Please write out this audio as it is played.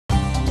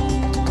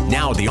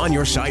Now the On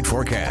Your Side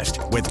forecast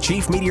with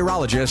Chief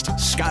Meteorologist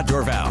Scott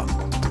Dorval.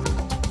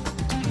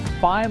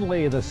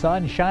 Finally, the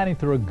sun shining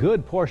through a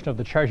good portion of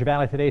the Treasure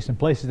Valley today. Some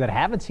places that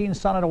haven't seen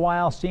sun in a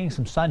while, seeing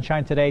some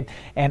sunshine today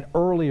and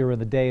earlier in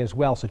the day as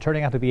well. So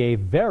turning out to be a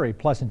very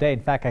pleasant day. In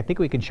fact, I think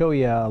we can show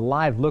you a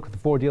live look at the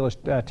Ford Dealers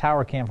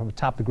Tower cam from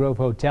atop the Grove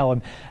Hotel.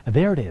 And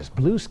there it is.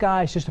 Blue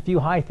skies, just a few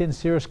high, thin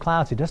cirrus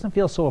clouds. It doesn't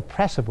feel so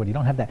oppressive when you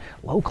don't have that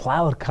low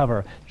cloud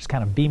cover just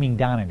kind of beaming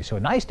down on you. So a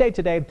nice day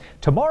today.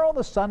 Tomorrow,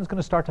 the sun is going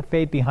to start to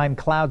fade behind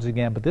clouds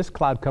again, but this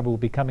cloud cover will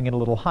be coming in a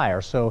little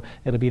higher. So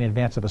it'll be in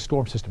advance of a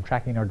storm system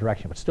tracking our direction.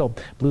 But still,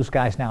 blue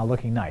skies now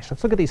looking nice.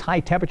 Let's look at these high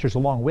temperatures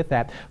along with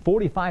that.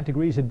 45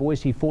 degrees in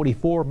Boise,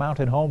 44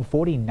 Mountain Home,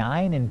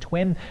 49 in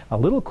Twin. A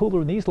little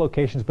cooler in these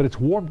locations, but it's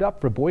warmed up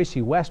for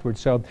Boise westward.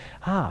 So,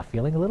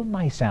 feeling a little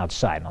nice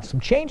outside. Now, some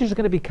changes are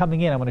going to be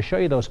coming in. I'm going to show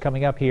you those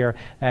coming up here.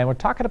 And we're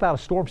talking about a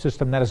storm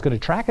system that is going to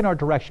track in our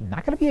direction.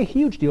 Not going to be a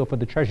huge deal for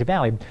the Treasure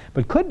Valley,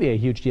 but could be a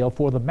huge deal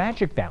for the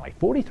Magic Valley.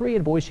 43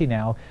 in Boise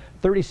now.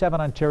 37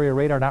 Ontario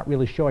radar, not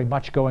really showing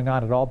much going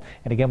on at all.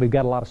 And again, we've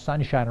got a lot of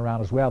sunshine around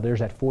as well. There's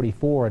that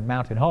 44 in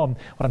Mountain Home.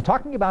 What I'm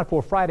talking about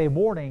for Friday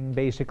morning,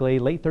 basically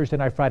late Thursday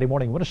night, Friday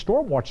morning, we're in a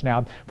storm watch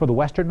now for the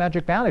western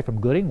Magic Valley from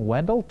Gooding,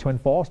 Wendell, Twin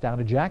Falls down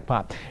to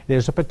Jackpot.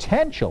 There's a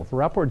potential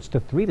for upwards to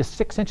 3 to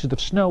 6 inches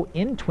of snow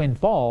in Twin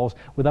Falls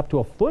with up to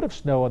a foot of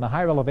snow on the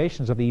higher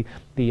elevations of the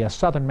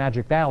southern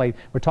Magic Valley.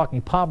 We're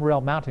talking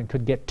Pomerelle Mountain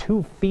could get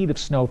 2 feet of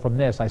snow from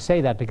this. I say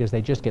that because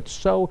they just get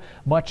so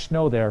much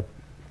snow there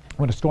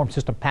when a storm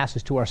system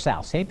passes to our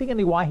south. Same thing in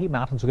the Owyhee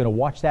Mountains. We're going to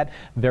watch that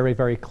very,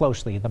 very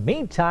closely. In the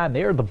meantime,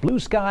 there are the blue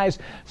skies.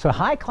 So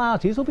high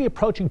clouds, these will be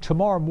approaching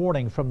tomorrow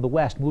morning from the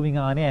west, moving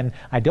on in.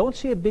 I don't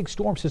see a big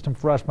storm system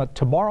for us, but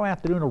tomorrow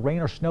afternoon, a rain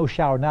or snow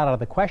shower not out of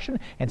the question,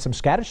 and some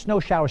scattered snow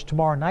showers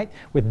tomorrow night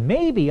with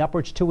maybe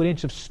upwards to an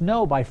inch of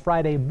snow by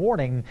Friday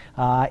morning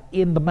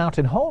in the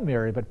Mountain Home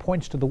area, but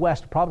points to the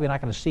west, probably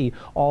not going to see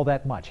all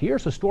that much.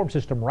 Here's the storm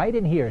system right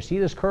in here. See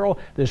this curl?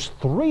 There's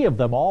 3 of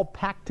them all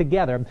packed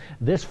together.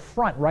 This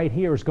front right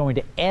here is going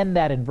to end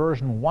that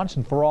inversion once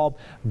and for all.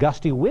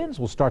 Gusty winds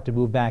will start to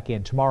move back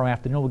in. Tomorrow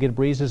afternoon we'll get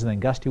breezes and then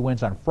gusty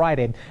winds on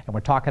Friday. And we're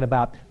talking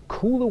about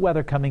cooler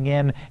weather coming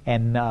in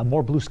and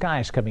more blue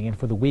skies coming in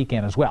for the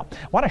weekend as well.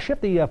 I want to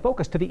shift the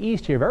focus to the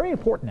east here. Very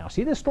important now.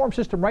 See this storm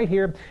system right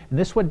here and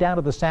this one down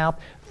to the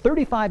south.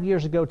 35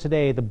 years ago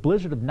today, the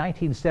blizzard of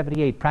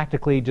 1978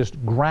 practically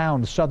just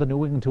ground southern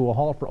New England to a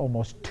halt for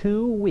almost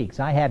 2 weeks.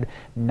 I had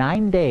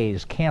 9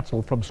 days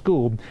canceled from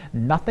school.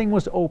 Nothing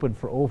was open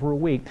for over a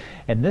week.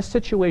 And this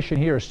situation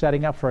here is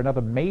setting up for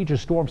another major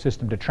storm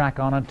system to track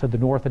on to the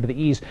north and to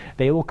the east.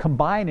 They will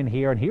combine in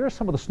here. And here are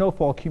some of the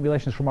snowfall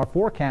accumulations from our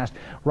forecast.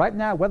 Right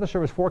now, Weather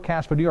Service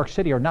forecasts for New York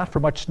City are not for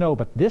much snow,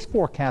 but this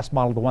forecast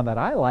model, the one that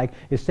I like,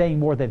 is saying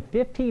more than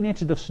 15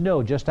 inches of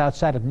snow just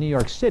outside of New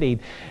York City.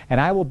 And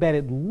I will bet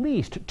at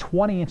least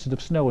 20 inches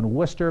of snow in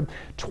Worcester,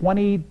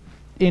 20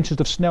 inches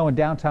of snow in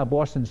downtown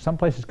Boston. Some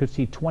places could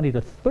see 20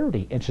 to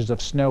 30 inches of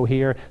snow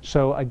here.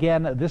 So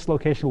again, this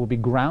location will be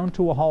ground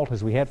to a halt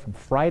as we head from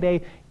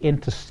Friday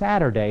into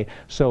Saturday.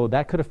 So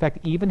that could affect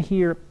even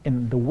here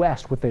in the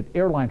west with the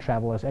airline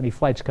travel as any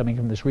flights coming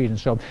from this region.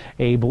 So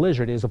a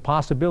blizzard is a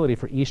possibility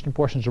for eastern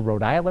portions of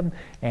Rhode Island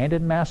and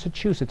in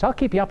Massachusetts. I'll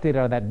keep you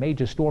updated on that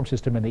major storm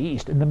system in the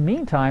east. In the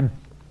meantime,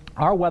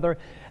 our weather,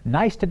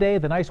 nice today.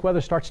 The nice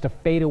weather starts to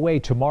fade away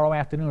tomorrow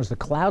afternoon as the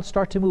clouds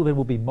start to move. It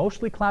will be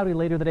mostly cloudy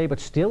later today, but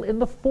still in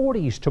the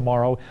 40s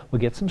tomorrow. We'll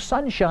get some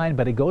sunshine,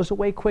 but it goes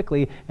away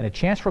quickly, and a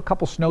chance for a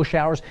couple snow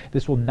showers.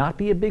 This will not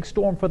be a big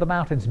storm for the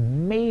mountains.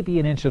 Maybe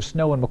an inch of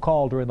snow in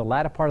McCall during the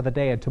latter part of the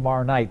day and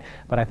tomorrow night.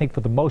 But I think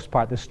for the most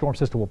part, this storm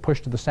system will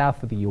push to the south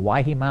for the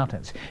Owyhee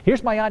Mountains.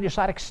 Here's my On Your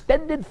Side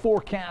extended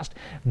forecast.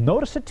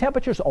 Notice the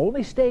temperatures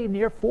only stay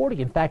near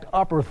 40, in fact,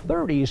 upper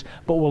 30s,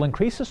 but will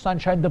increase the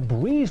sunshine. The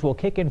breeze will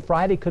kick in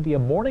Friday. Could be a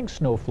morning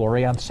snow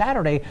flurry. On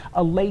Saturday,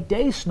 a late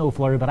day snow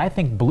flurry, but I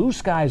think blue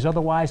skies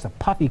otherwise, the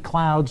puffy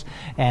clouds,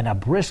 and a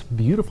brisk,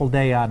 beautiful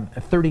day on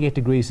 38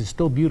 degrees is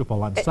still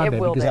beautiful on Sunday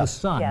because the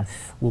sun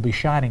will be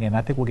shining, and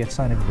I think we'll get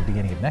sun into the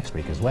beginning of next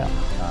week as well.